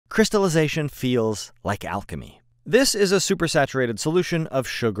Crystallization feels like alchemy. This is a supersaturated solution of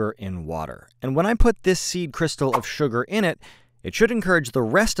sugar in water, and when I put this seed crystal of sugar in it, it should encourage the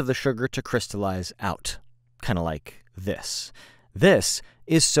rest of the sugar to crystallize out. Kind of like this. This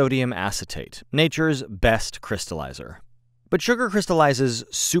is sodium acetate, nature's best crystallizer. But sugar crystallizes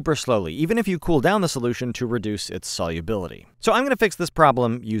super slowly, even if you cool down the solution to reduce its solubility. So I'm going to fix this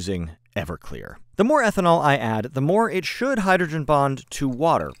problem using Everclear. The more ethanol I add, the more it should hydrogen bond to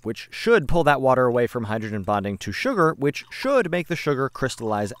water, which should pull that water away from hydrogen bonding to sugar, which should make the sugar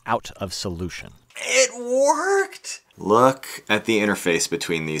crystallize out of solution. It worked! Look at the interface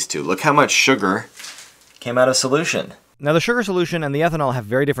between these two. Look how much sugar came out of solution. Now, the sugar solution and the ethanol have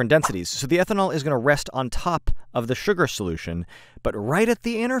very different densities, so the ethanol is going to rest on top of the sugar solution, but right at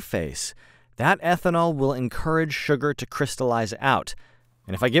the interface, that ethanol will encourage sugar to crystallize out.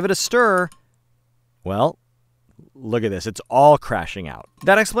 And if I give it a stir, well, look at this, it's all crashing out.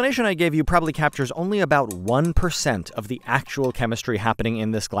 That explanation I gave you probably captures only about 1% of the actual chemistry happening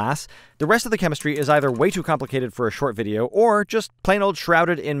in this glass. The rest of the chemistry is either way too complicated for a short video or just plain old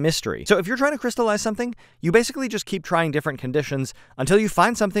shrouded in mystery. So if you're trying to crystallize something, you basically just keep trying different conditions until you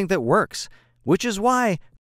find something that works, which is why